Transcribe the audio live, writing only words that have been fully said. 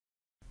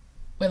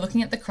We're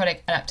looking at the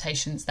cardiac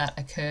adaptations that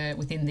occur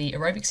within the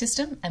aerobic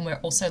system, and we're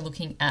also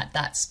looking at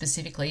that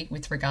specifically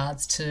with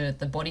regards to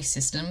the body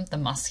system, the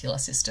muscular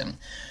system.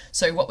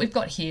 So what we've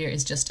got here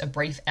is just a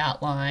brief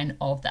outline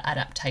of the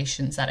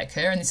adaptations that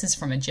occur, and this is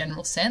from a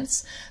general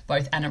sense.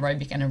 Both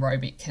anaerobic and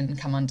aerobic can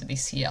come under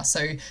this here.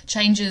 So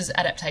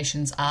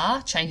adaptations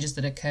are changes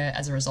that occur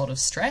as a result of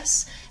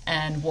stress,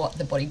 and what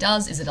the body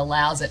does is it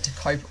allows it to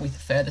cope with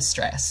further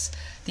stress.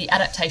 The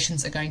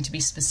adaptations are going to be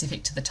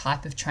specific to the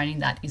type of training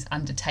that is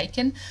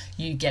undertaken.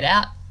 You get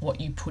out what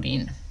you put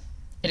in.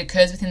 It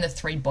occurs within the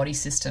three body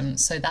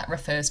systems, so that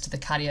refers to the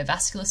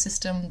cardiovascular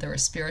system, the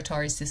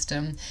respiratory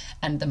system,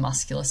 and the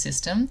muscular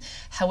system.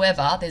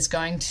 However, there's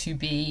going to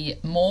be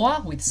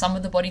more with some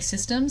of the body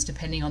systems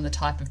depending on the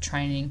type of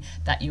training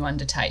that you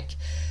undertake.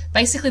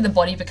 Basically, the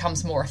body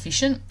becomes more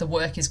efficient, the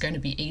work is going to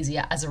be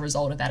easier as a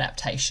result of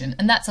adaptation,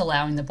 and that's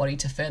allowing the body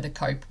to further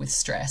cope with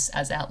stress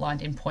as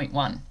outlined in point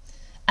 1.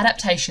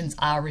 Adaptations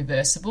are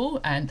reversible,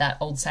 and that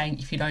old saying,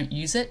 if you don't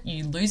use it,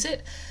 you lose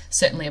it,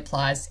 certainly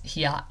applies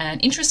here.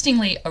 And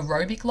interestingly,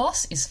 aerobic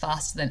loss is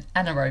faster than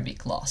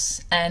anaerobic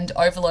loss, and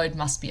overload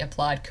must be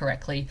applied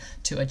correctly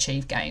to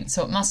achieve gain.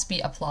 So it must be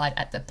applied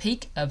at the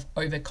peak of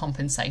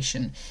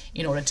overcompensation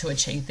in order to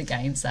achieve the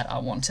gains that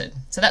are wanted.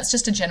 So that's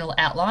just a general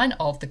outline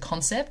of the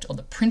concept or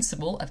the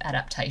principle of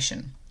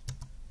adaptation.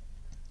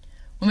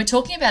 When we're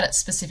talking about it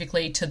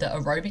specifically to the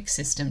aerobic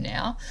system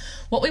now,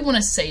 what we want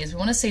to see is we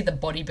want to see the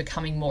body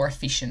becoming more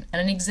efficient.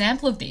 And an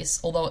example of this,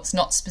 although it's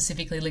not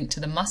specifically linked to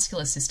the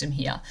muscular system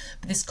here,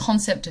 but this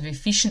concept of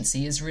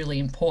efficiency is really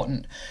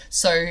important.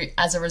 So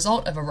as a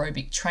result of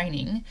aerobic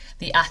training,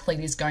 the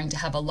athlete is going to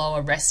have a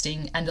lower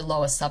resting and a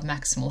lower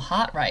submaximal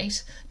heart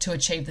rate to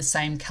achieve the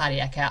same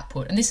cardiac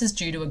output. And this is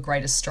due to a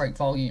greater stroke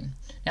volume.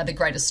 Now, the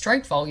greater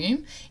stroke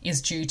volume is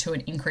due to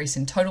an increase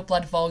in total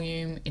blood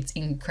volume. It's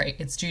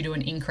due to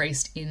an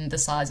increase in the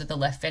size of the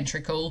left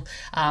ventricle.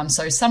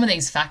 So some of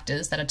these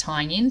factors that are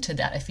tying into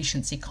that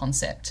efficiency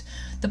concept.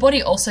 The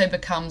body also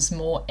becomes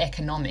more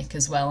economic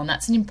as well, and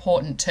that's an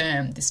important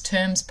term. This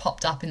term's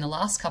popped up in the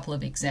last couple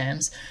of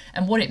exams,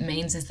 and what it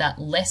means is that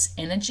less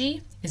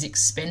energy is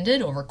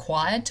expended or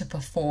required to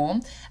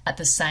perform at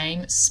the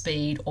same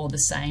speed or the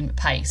same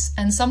pace.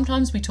 And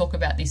sometimes we talk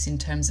about this in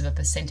terms of a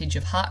percentage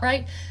of heart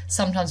rate,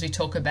 sometimes we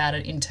talk about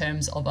it in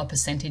terms of a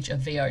percentage of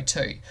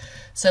VO2.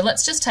 So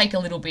let's just take a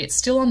little bit,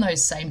 still on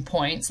those same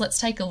points, let's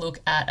take a look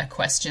at a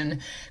question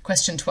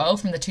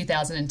 12 from the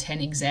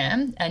 2010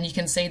 exam, and you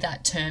can see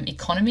that term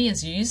economy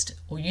is used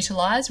or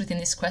utilised within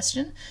this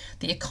question.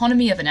 The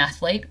economy of an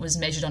athlete was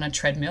measured on a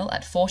treadmill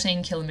at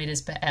 14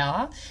 kilometres per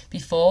hour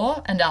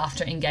before and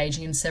after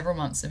engaging in several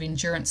months of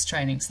endurance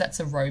training, so that's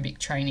aerobic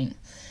training.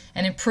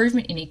 An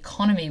improvement in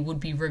economy would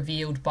be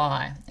revealed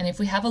by, and if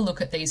we have a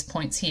look at these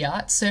points here,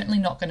 it's certainly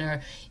not going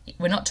to,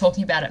 we're not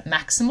talking about it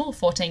maximal,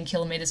 14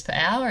 kilometres per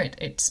hour,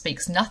 it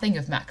speaks nothing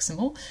of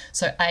maximal,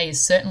 so A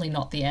is certainly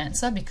not the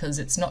answer because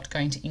it's not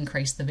going to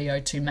increase the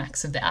VO2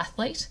 max of the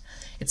athlete.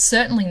 It's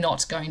certainly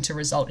not going to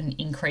result in an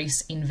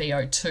increase in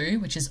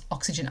VO2, which is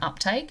oxygen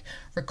uptake,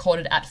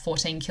 recorded at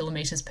 14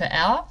 kilometres per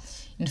hour.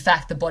 In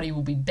fact, the body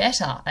will be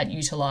better at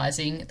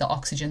utilising the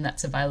oxygen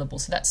that's available,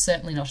 so that's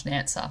certainly not an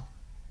answer.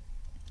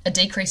 A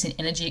decrease in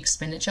energy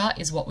expenditure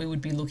is what we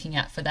would be looking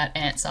at for that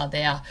answer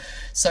there.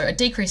 So a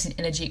decrease in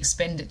energy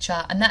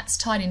expenditure, and that's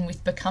tied in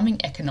with becoming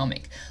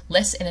economic.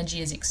 Less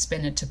energy is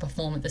expended to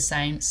perform at the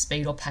same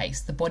speed or pace.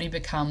 The body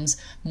becomes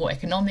more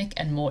economic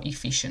and more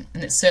efficient,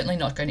 and it's certainly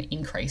not going to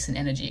increase in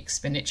energy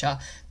expenditure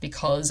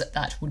because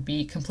that would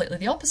be completely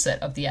the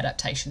opposite of the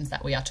adaptations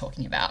that we are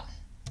talking about.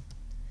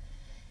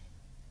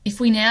 If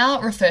we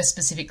now refer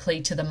specifically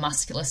to the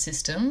muscular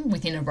system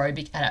within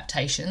aerobic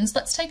adaptations,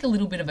 let's take a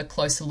little bit of a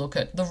closer look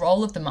at the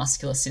role of the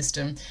muscular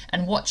system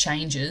and what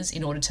changes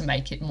in order to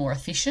make it more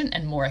efficient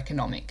and more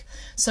economic.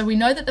 So we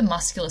know that the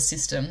muscular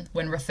system,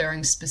 when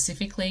referring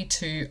specifically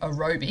to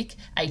aerobic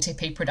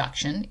ATP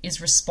production, is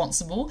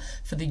responsible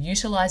for the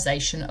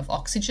utilisation of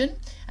oxygen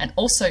and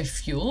also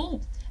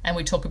fuel. And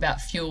we talk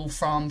about fuel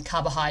from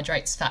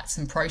carbohydrates, fats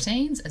and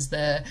proteins as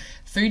the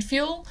food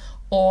fuel,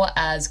 or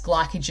as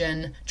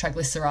glycogen,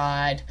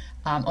 triglyceride,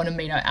 on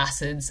amino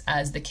acids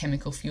as the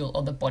chemical fuel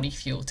or the body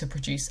fuel to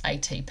produce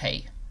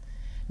ATP.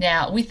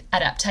 Now, with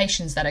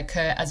adaptations that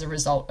occur as a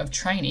result of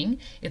training,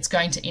 it's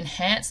going to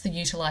enhance the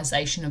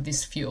utilisation of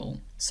this fuel.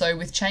 So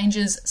with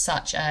changes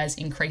such as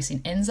increase in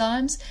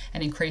enzymes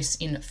and increase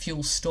in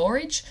fuel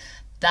storage,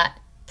 that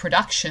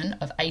production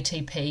of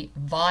ATP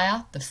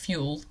via the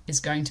fuel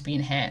is going to be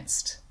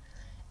enhanced.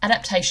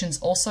 Adaptations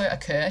also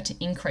occur to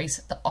increase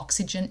the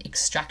oxygen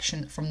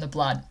extraction from the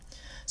blood.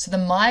 So the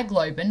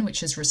myoglobin,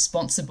 which is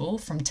responsible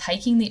from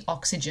taking the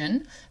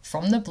oxygen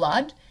from the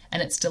blood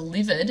and it's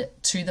delivered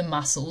to the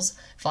muscles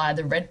via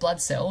the red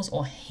blood cells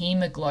or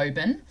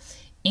hemoglobin,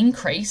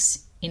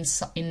 increase in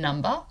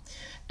number,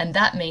 and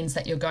that means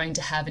that you're going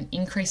to have an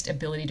increased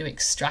ability to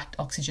extract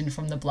oxygen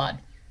from the blood.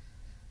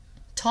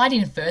 Tied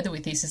in further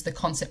with this is the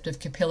concept of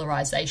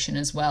capillarization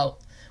as well.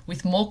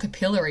 With more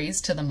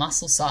capillaries to the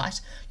muscle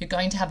site, you're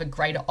going to have a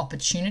greater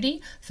opportunity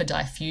for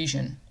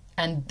diffusion.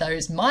 and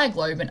those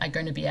myoglobin are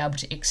going to be able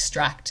to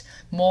extract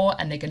more,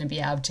 and they're going to be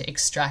able to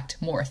extract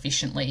more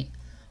efficiently.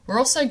 We're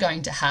also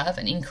going to have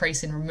an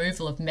increase in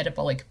removal of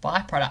metabolic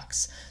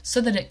byproducts so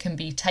that it can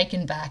be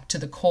taken back to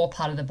the core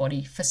part of the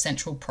body for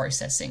central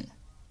processing.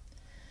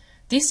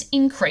 This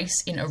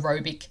increase in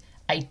aerobic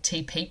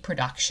ATP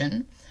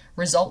production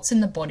results in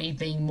the body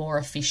being more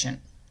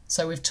efficient.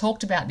 So we've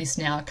talked about this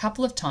now a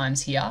couple of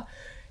times here,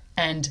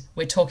 and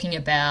we're talking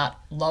about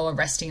lower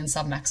resting and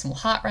submaximal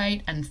heart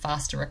rate and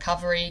faster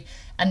recovery,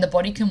 and the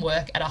body can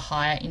work at a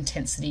higher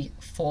intensity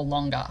for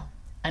longer.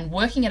 And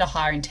working at a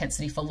higher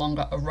intensity for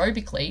longer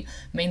aerobically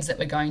means that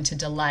we're going to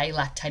delay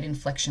lactate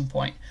inflection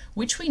point,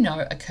 which we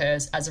know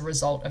occurs as a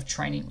result of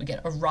training. We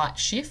get a right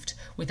shift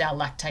with our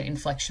lactate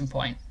inflection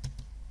point.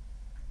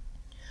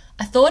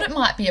 I thought it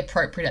might be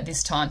appropriate at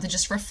this time to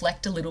just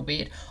reflect a little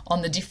bit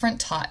on the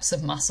different types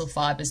of muscle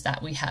fibers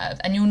that we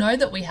have. And you'll know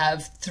that we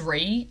have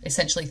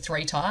essentially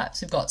three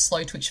types. We've got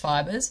slow twitch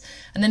fibers,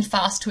 and then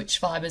fast twitch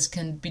fibers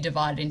can be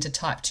divided into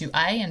type 2A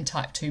and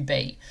type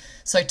 2B.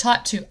 So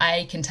type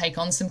 2A can take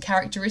on some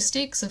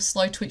characteristics of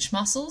slow twitch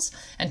muscles,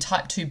 and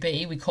type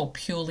 2B we call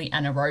purely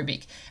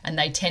anaerobic, and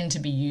they tend to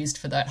be used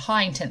for that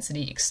high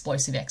intensity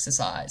explosive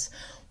exercise.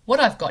 What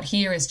I've got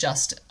here is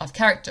I've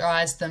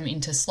characterized them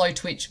into slow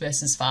twitch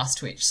versus fast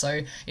twitch.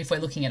 So if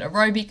we're looking at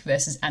aerobic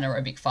versus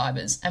anaerobic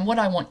fibers. And what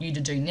I want you to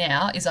do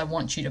now is I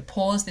want you to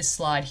pause this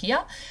slide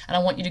here, and I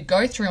want you to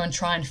go through and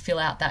try and fill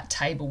out that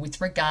table with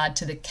regard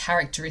to the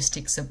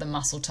characteristics of the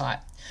muscle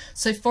type.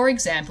 So for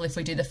example, if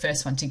we do the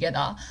first one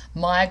together,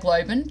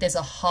 myoglobin, there's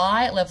a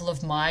high level of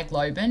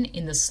myoglobin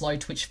in the slow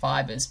twitch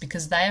fibers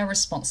because they are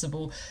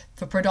responsible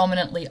for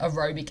predominantly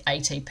aerobic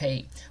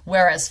ATP,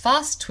 whereas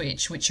fast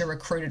twitch, which are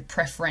recruited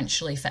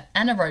preferentially for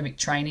anaerobic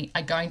training,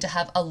 are going to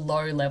have a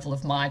low level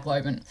of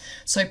myoglobin.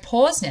 So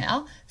pause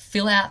now,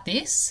 fill out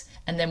this,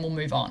 and then we'll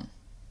move on.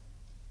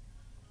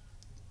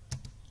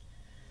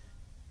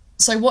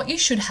 So what you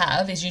should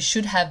have is you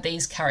should have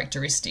these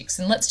characteristics,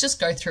 and let's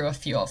just go through a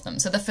few of them.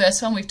 So the first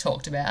one we've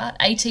talked about,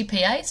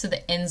 ATPase, so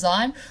the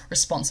enzyme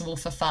responsible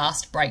for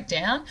fast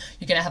breakdown.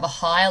 You're going to have a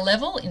higher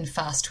level in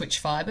fast twitch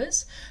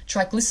fibers.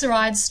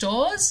 Triglyceride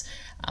stores,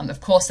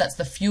 of course that's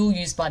the fuel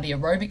used by the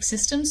aerobic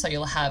system, so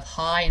you'll have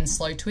high in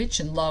slow twitch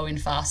and low in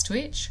fast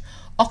twitch.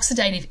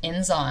 Oxidative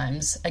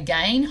enzymes,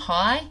 again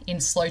high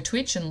in slow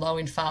twitch and low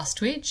in fast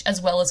twitch,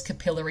 as well as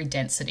capillary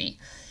density.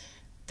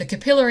 The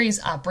capillaries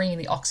are bringing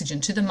the oxygen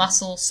to the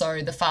muscle,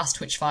 so the fast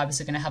twitch fibers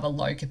are going to have a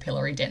low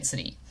capillary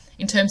density.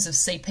 In terms of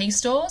CP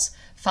stores,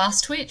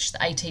 fast twitch, the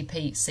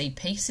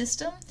ATP-CP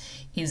system,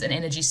 is an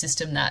energy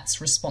system that's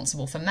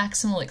responsible for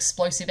maximal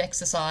explosive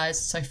exercise,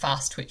 so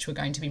fast twitch we're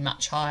going to be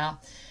much higher.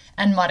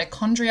 And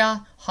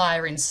mitochondria,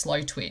 higher in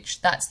slow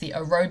twitch. That's the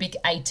aerobic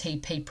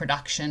ATP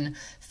production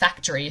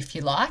factory, if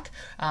you like,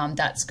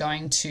 that's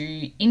going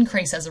to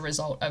increase as a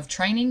result of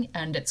training,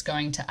 and it's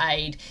going to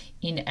aid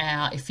in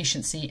our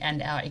efficiency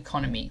and our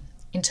economy.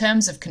 In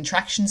terms of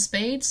contraction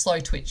speed, slow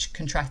twitch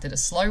contract at a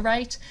slow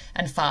rate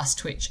and fast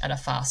twitch at a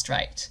fast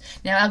rate.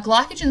 Now our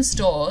glycogen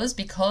stores,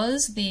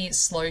 because the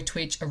slow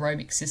twitch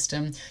aerobic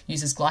system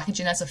uses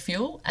glycogen as a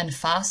fuel and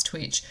fast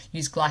twitch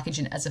use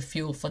glycogen as a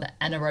fuel for the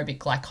anaerobic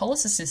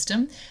glycolysis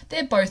system,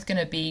 they're both going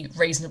to be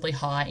reasonably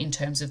high in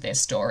terms of their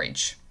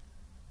storage.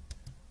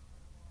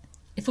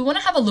 If we want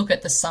to have a look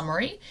at the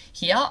summary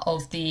here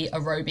of the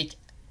aerobic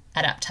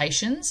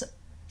adaptations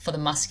for the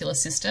muscular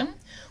system,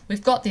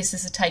 we've got this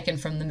is taken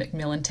from the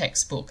Macmillan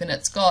textbook, and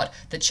it's got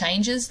the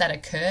changes that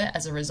occur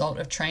as a result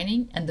of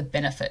training and the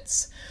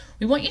benefits.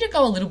 We want you to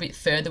go a little bit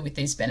further with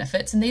these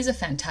benefits, and these are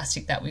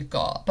fantastic that we've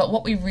got, but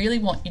what we really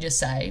want you to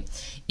say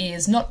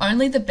is not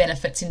only the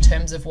benefits in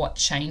terms of what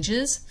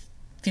changes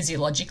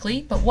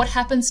physiologically, but what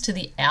happens to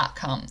the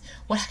outcome,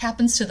 what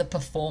happens to the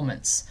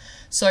performance.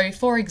 So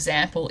for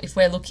example, if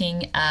we're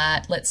looking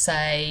at, let's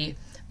say,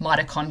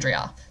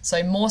 mitochondria,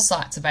 so more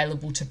sites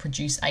available to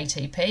produce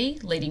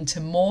ATP, leading to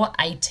more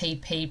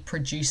ATP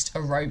produced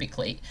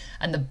aerobically,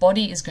 and the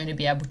body is going to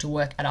be able to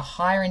work at a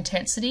higher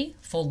intensity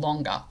for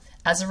longer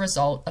as a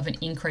result of an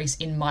increase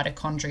in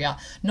mitochondria,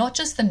 not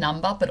just the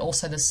number, but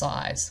also the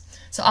size.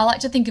 So I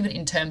like to think of it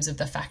in terms of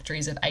the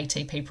factories of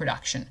ATP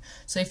production.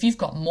 So if you've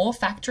got more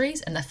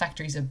factories and the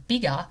factories are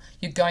bigger,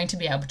 you're going to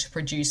be able to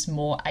produce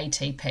more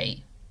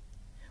ATP.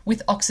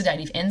 With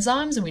oxidative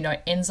enzymes, and we know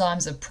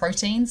enzymes are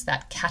proteins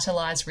that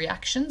catalyze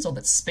reactions or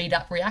that speed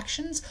up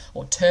reactions,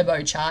 or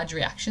turbocharge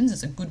reactions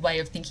is a good way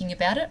of thinking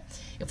about it.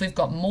 If we've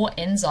got more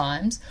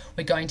enzymes,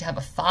 we're going to have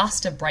a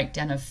faster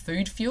breakdown of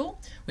food fuel,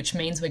 which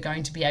means we're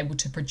going to be able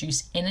to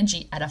produce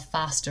energy at a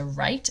faster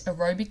rate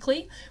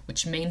aerobically,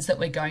 which means that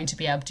we're going to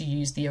be able to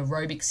use the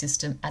aerobic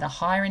system at a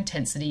higher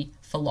intensity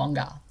for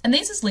longer. And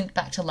this is linked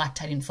back to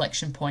lactate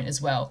inflection point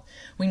as well.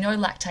 We know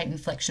lactate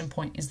inflection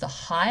point is the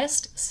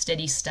highest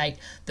steady state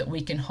that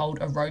we can hold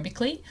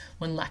aerobically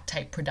when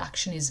lactate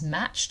production is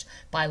matched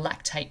by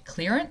lactate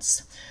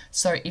clearance.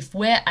 So if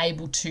we're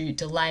able to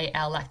delay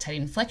our lactate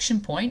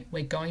inflection point,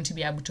 we're going to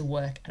be able to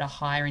work at a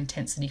higher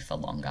intensity for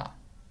longer.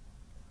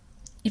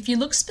 If you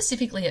look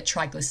specifically at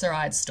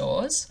triglyceride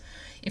stores,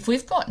 If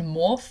we've got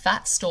more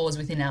fat stores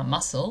within our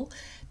muscle,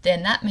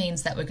 then that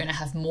means that we're going to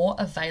have more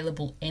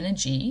available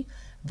energy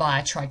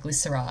via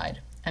triglyceride.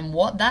 And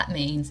what that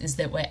means is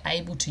that we're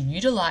able to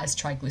utilize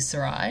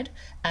triglyceride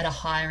at a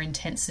higher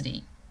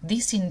intensity.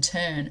 This in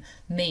turn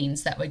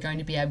means that we're going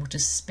to be able to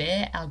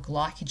spare our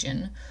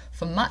glycogen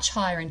for much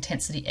higher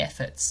intensity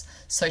efforts.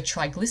 So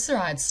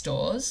triglyceride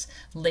stores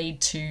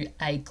lead to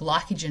a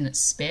glycogen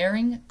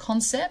sparing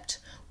concept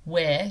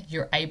where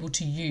you're able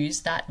to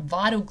use that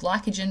vital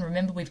glycogen.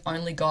 Remember, we've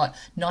only got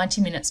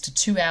 90 minutes to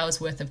 2 hours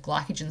worth of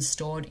glycogen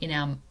stored in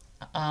our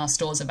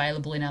stores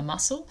available in our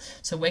muscle.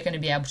 So we're going to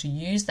be able to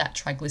use that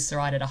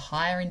triglyceride at a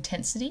higher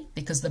intensity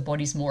because the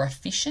body's more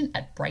efficient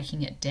at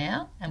breaking it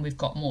down and we've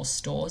got more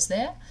stores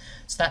there.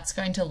 So that's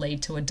going to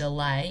lead to a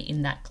delay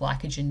in that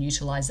glycogen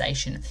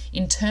utilization.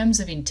 In terms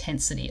of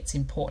intensity, it's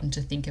important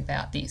to think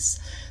about this.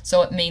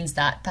 So it means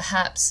that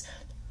perhaps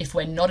if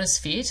we're not as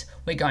fit,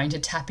 we're going to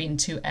tap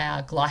into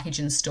our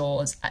glycogen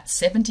stores at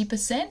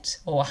 70%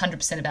 or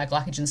 100% of our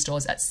glycogen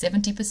stores at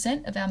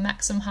 70% of our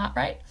maximum heart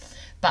rate.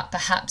 But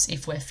perhaps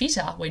if we're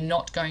fitter, we're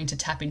not going to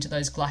tap into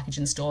those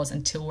glycogen stores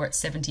until we're at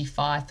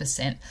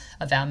 75%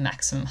 of our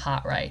maximum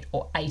heart rate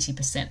or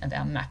 80% of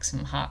our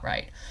maximum heart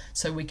rate.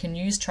 So we can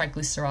use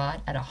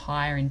triglyceride at a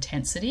higher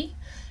intensity.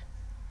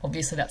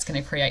 Obviously, that's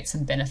going to create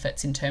some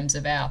benefits in terms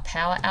of our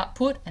power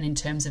output and in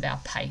terms of our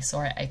pace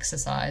or our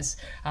exercise,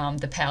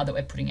 the power that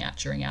we're putting out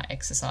during our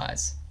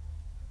exercise.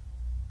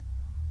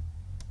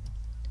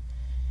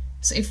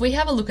 So if we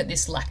have a look at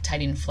this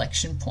lactate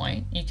inflection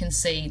point, you can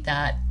see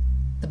that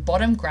the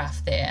bottom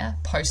graph there,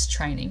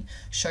 post-training,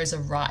 shows a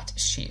right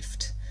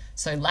shift.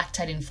 So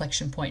lactate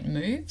inflection point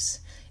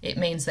moves. It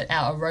means that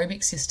our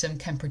aerobic system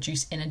can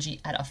produce energy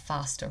at a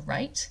faster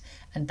rate,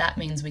 and that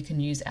means we can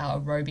use our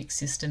aerobic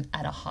system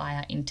at a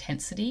higher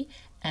intensity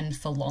and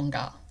for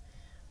longer,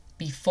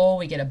 before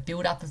we get a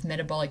build-up of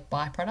metabolic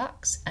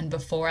byproducts and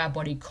before our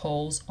body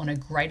calls on a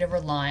greater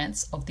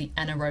reliance of the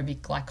anaerobic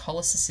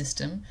glycolysis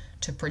system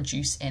to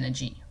produce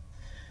energy.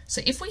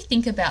 So if we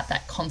think about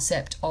that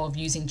concept of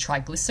using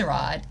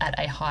triglyceride at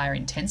a higher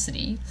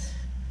intensity,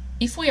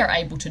 if we are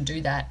able to do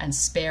that and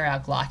spare our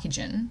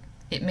glycogen,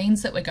 it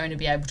means that we're going to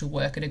be able to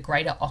work at a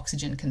greater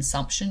oxygen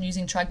consumption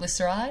using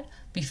triglyceride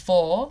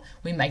before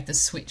we make the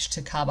switch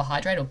to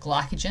carbohydrate or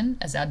glycogen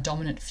as our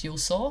dominant fuel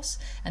source.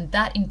 And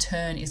that in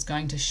turn is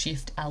going to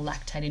shift our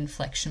lactate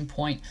inflection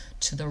point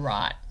to the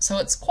right. So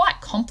it's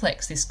quite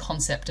complex, this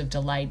concept of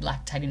delayed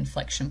lactate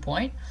inflection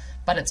point,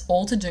 but it's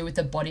all to do with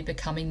the body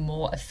becoming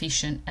more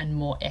efficient and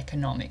more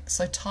economic.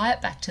 So tie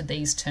it back to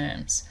these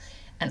terms.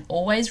 And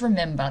always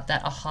remember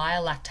that a higher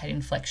lactate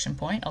inflection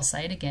point, I'll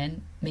say it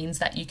again, means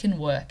that you can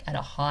work at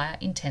a higher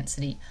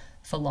intensity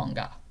for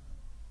longer.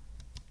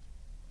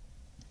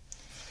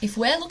 If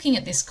we're looking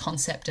at this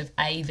concept of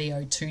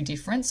AVO2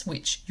 difference,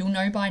 which you'll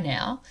know by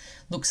now,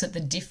 looks at the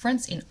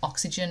difference in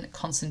oxygen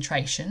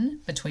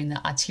concentration between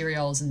the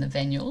arterioles and the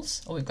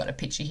venules, or we've got a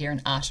picture here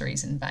in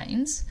arteries and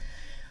veins,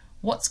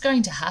 what's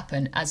going to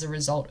happen as a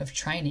result of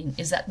training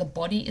is that the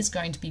body is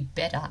going to be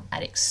better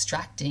at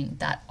extracting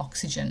that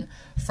oxygen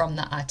from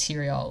the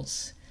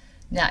arterioles.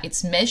 Now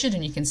it's measured,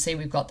 and you can see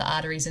we've got the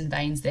arteries and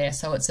veins there,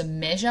 so it's a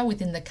measure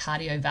within the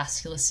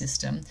cardiovascular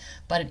system,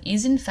 but it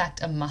is in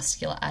fact a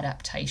muscular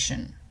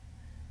adaptation.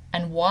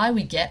 And why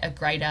we get a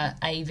greater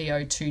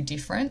AVO2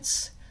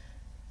 difference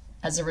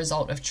as a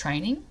result of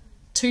training?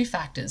 Two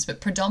factors, but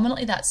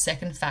predominantly that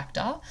second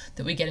factor,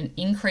 that we get an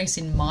increase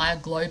in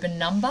myoglobin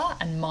number,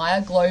 and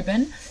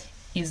myoglobin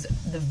is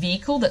the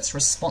vehicle that's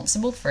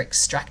responsible for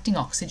extracting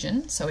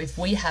oxygen. So if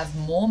we have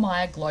more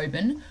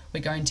myoglobin,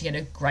 we're going to get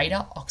a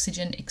greater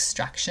oxygen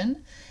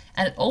extraction,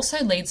 and it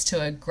also leads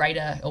to a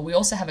greater, or we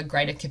also have a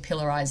greater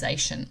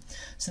capillarization.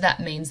 So that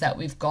means that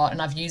we've got,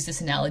 and I've used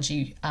this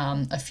analogy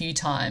a few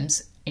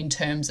times, in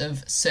terms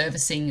of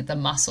servicing the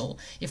muscle.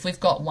 If we've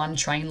got one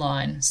train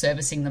line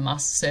servicing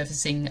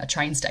servicing a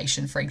train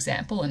station, for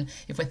example, and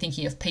if we're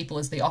thinking of people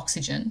as the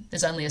oxygen,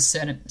 there's only a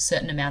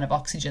certain amount of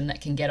oxygen that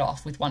can get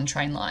off with one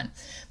train line.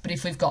 But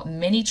if we've got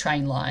many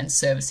train lines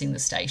servicing the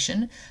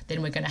station,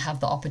 then we're going to have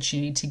the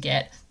opportunity to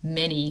get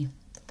many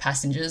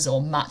passengers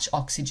or much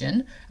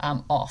oxygen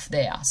off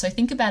there. So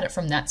think about it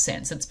from that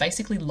sense. It's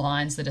basically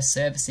lines that are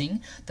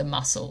servicing the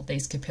muscle,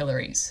 these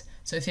capillaries.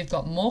 So if you've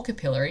got more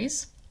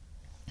capillaries,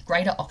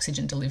 greater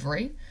oxygen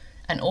delivery,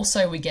 and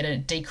also we get a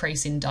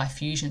decrease in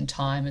diffusion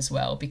time as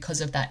well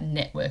because of that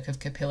network of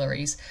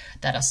capillaries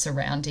that are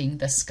surrounding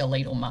the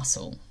skeletal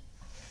muscle.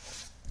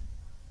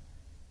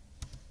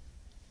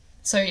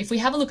 So if we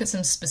have a look at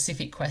some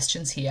specific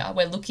questions here,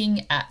 we're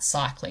looking at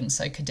cycling,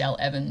 so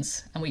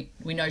Cadell-Evans, and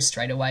we know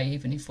straight away,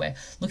 even if we're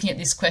looking at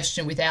this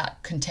question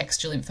without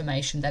contextual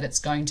information, that it's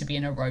going to be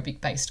an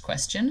aerobic-based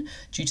question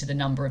due to the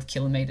number of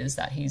kilometres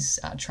that he's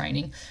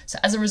training. So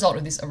as a result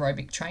of this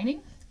aerobic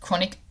training,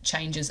 chronic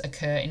changes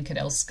occur in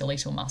Cadell's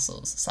skeletal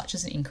muscles, such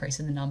as an increase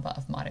in the number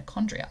of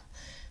mitochondria.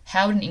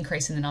 How would an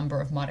increase in the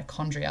number of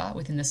mitochondria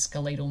within the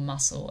skeletal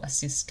muscle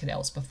assist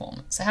Cadell's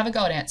performance? So have a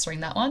go at answering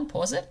that one,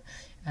 pause it,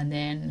 and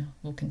then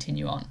we'll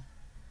continue on.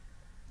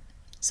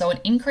 So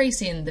an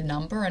increase in the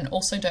number, and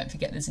also don't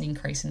forget there's an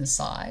increase in the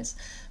size,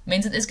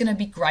 means that there's going to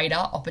be greater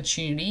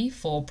opportunity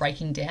for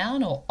breaking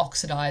down or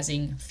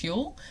oxidizing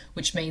fuel,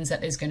 which means that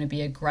there's going to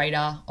be a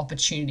greater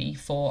opportunity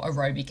for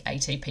aerobic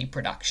ATP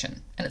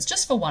production. And it's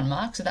just for 1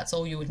 mark, so that's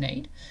all you would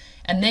need.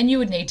 And then you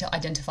would need to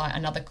identify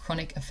another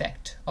chronic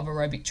effect of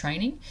aerobic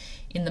training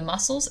in the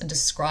muscles and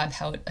describe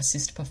how it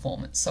assists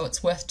performance. So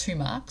it's worth 2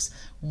 marks,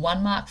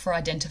 1 mark for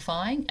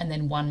identifying and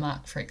then 1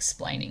 mark for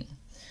explaining.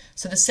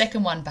 So the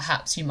second one,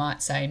 perhaps you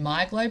might say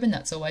myoglobin,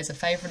 that's always a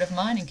favourite of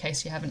mine in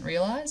case you haven't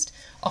realised,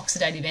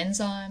 oxidative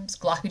enzymes,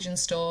 glycogen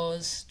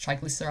stores,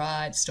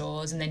 triglyceride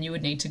stores, and then you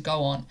would need to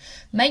go on.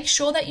 Make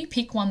sure that you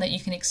pick one that you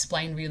can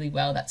explain really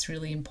well, that's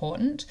really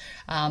important.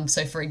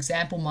 So for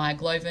example,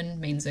 myoglobin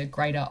means a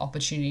greater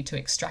opportunity to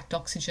extract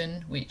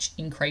oxygen, which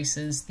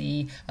increases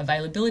the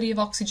availability of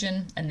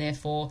oxygen and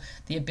therefore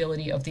the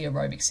ability of the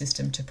aerobic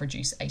system to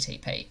produce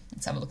ATP.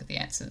 Let's have a look at the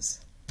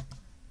answers.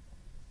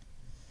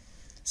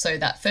 So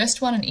that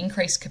first one, an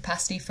increased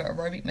capacity for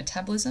aerobic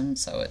metabolism,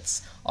 so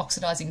it's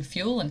oxidizing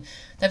fuel, and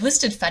they've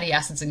listed fatty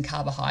acids and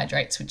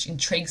carbohydrates, which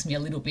intrigues me a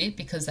little bit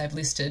because they've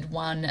listed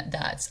one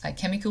that's a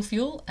chemical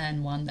fuel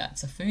and one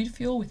that's a food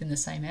fuel within the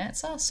same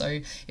answer.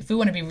 So if we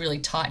want to be really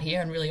tight here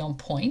and really on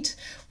point,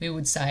 we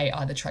would say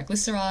either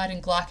triglyceride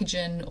and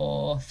glycogen,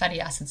 or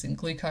fatty acids and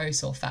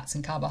glucose, or fats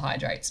and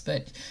carbohydrates.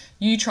 But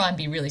you try and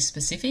be really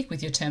specific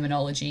with your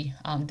terminology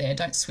there.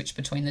 Don't switch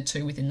between the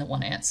two within the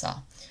one answer.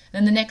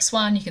 Then the next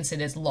one, you can see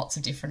there's lots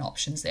of different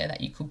options there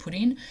that you could put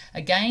in.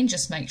 Again,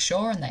 just make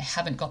sure, and they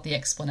haven't got the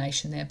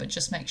explanation there, but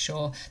just make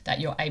sure that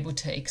you're able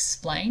to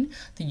explain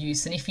the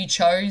use. And if you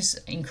chose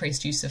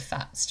increased use of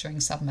fats during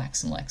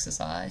submaximal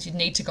exercise, you'd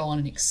need to go on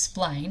and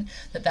explain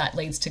that that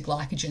leads to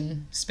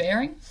glycogen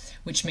sparing,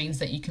 which means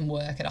that you can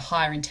work at a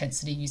higher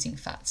intensity using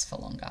fats for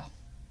longer.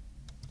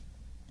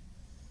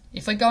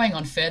 If we're going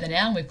on further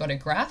now, and we've got a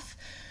graph,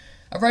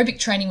 aerobic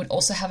training would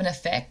also have an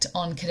effect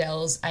on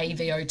Cadell's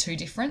AVO2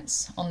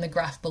 difference. On the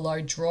graph below,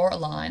 draw a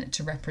line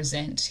to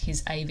represent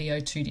his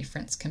AVO2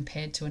 difference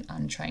compared to an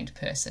untrained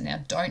person.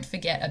 Now, don't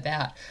forget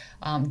about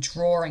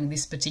drawing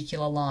this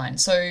particular line.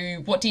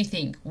 So what do you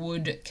think?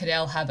 Would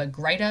Cadell have a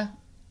greater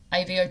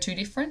AVO2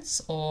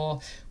 difference,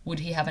 or would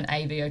he have an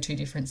AVO2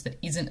 difference that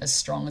isn't as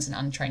strong as an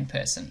untrained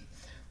person?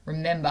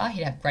 Remember,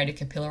 he'd have greater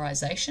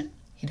capillarization,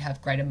 he'd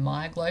have greater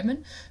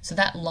myoglobin, so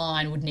that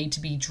line would need to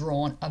be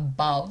drawn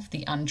above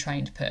the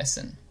untrained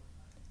person.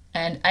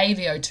 And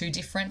AVO2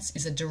 difference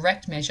is a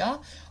direct measure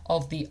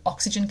of the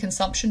oxygen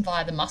consumption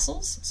via the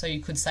muscles, so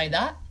you could say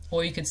that,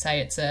 or you could say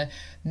it's a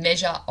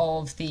measure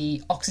of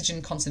the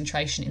oxygen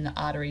concentration in the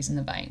arteries and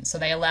the veins. So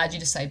they allowed you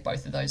to say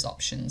both of those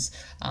options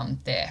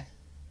there.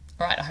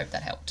 All right, I hope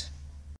that helped.